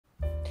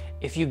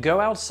If you go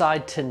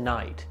outside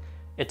tonight,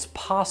 it's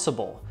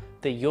possible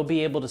that you'll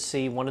be able to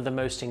see one of the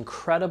most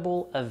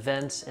incredible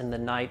events in the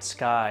night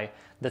sky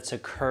that's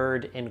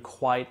occurred in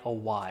quite a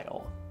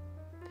while.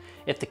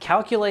 If the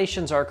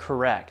calculations are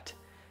correct,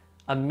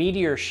 a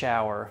meteor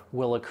shower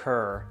will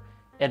occur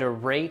at a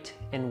rate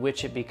in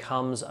which it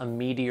becomes a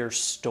meteor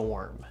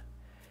storm,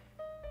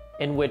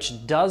 in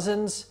which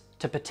dozens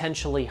to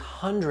potentially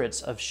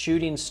hundreds of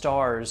shooting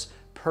stars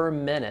per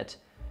minute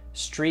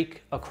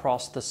streak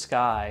across the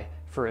sky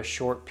for a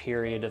short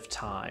period of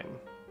time.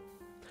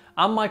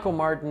 I'm Michael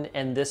Martin,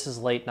 and this is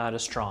Late Night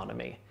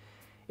Astronomy.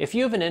 If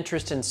you have an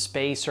interest in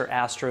space or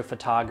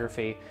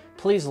astrophotography,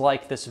 please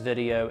like this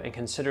video and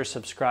consider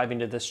subscribing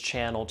to this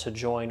channel to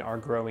join our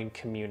growing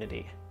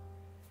community.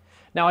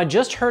 Now, I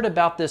just heard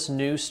about this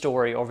news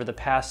story over the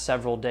past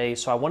several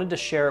days, so I wanted to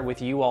share it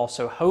with you all,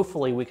 so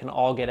hopefully we can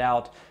all get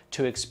out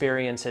to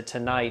experience it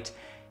tonight,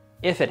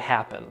 if it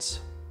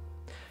happens.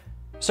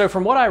 So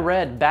from what I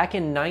read, back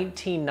in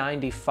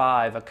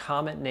 1995, a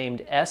comet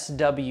named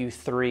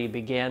SW3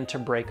 began to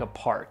break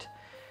apart.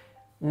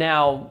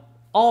 Now,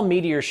 all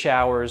meteor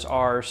showers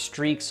are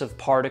streaks of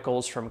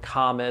particles from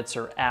comets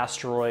or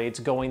asteroids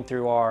going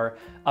through our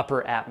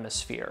upper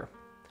atmosphere.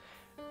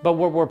 But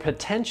what we're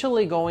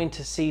potentially going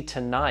to see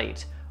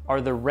tonight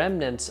are the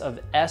remnants of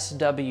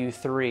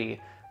SW3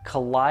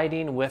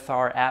 colliding with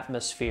our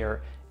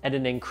atmosphere at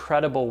an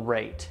incredible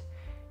rate,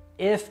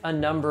 if a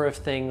number of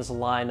things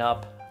line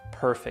up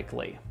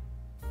perfectly.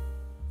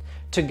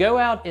 To go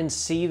out and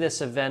see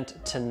this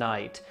event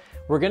tonight,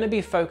 we're going to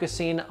be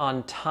focusing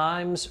on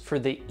times for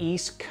the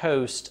East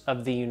Coast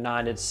of the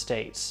United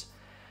States.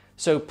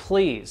 So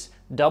please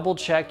double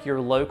check your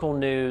local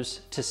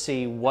news to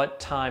see what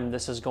time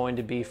this is going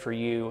to be for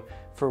you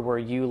for where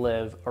you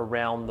live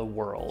around the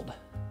world.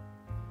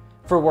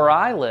 For where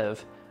I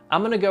live,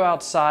 I'm going to go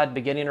outside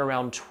beginning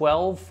around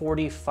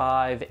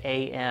 12:45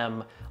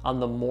 a.m. on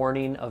the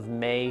morning of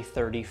May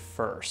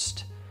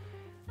 31st.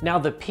 Now,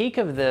 the peak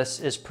of this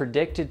is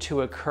predicted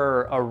to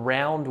occur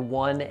around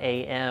 1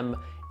 a.m.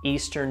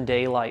 Eastern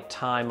Daylight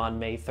Time on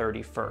May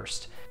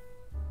 31st.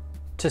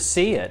 To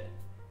see it,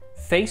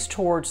 face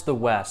towards the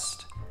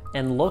west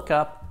and look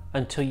up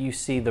until you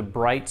see the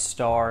bright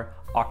star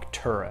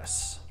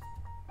Arcturus.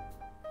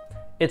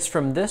 It's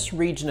from this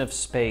region of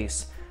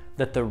space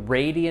that the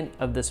radiant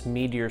of this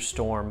meteor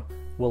storm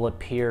will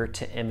appear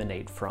to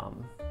emanate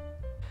from.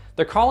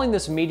 They're calling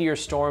this meteor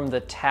storm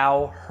the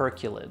Tau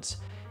Herculids.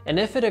 And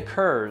if it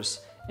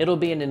occurs, it'll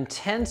be an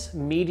intense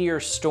meteor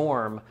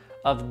storm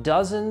of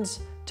dozens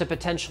to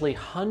potentially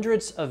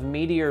hundreds of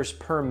meteors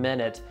per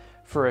minute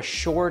for a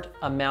short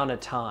amount of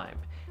time,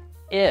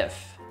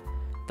 if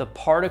the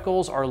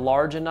particles are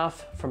large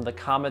enough from the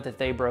comet that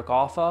they broke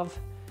off of,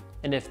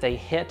 and if they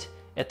hit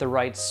at the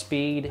right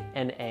speed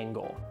and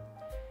angle.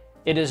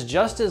 It is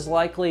just as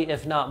likely,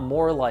 if not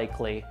more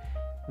likely,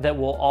 that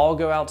we'll all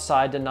go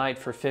outside tonight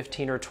for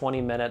 15 or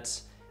 20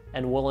 minutes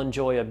and we'll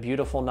enjoy a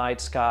beautiful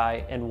night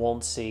sky and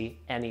won't see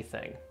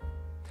anything.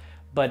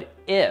 But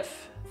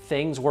if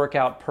things work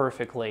out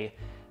perfectly,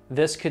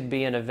 this could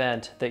be an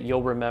event that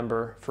you'll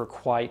remember for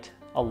quite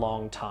a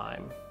long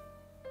time.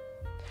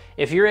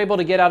 If you're able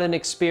to get out and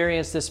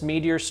experience this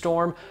meteor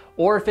storm,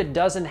 or if it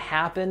doesn't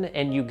happen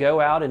and you go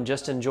out and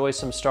just enjoy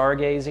some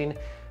stargazing,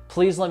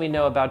 please let me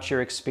know about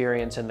your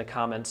experience in the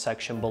comments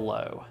section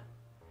below.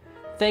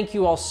 Thank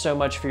you all so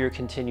much for your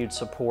continued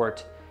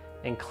support,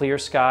 and clear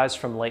skies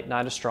from Late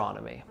Night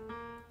Astronomy.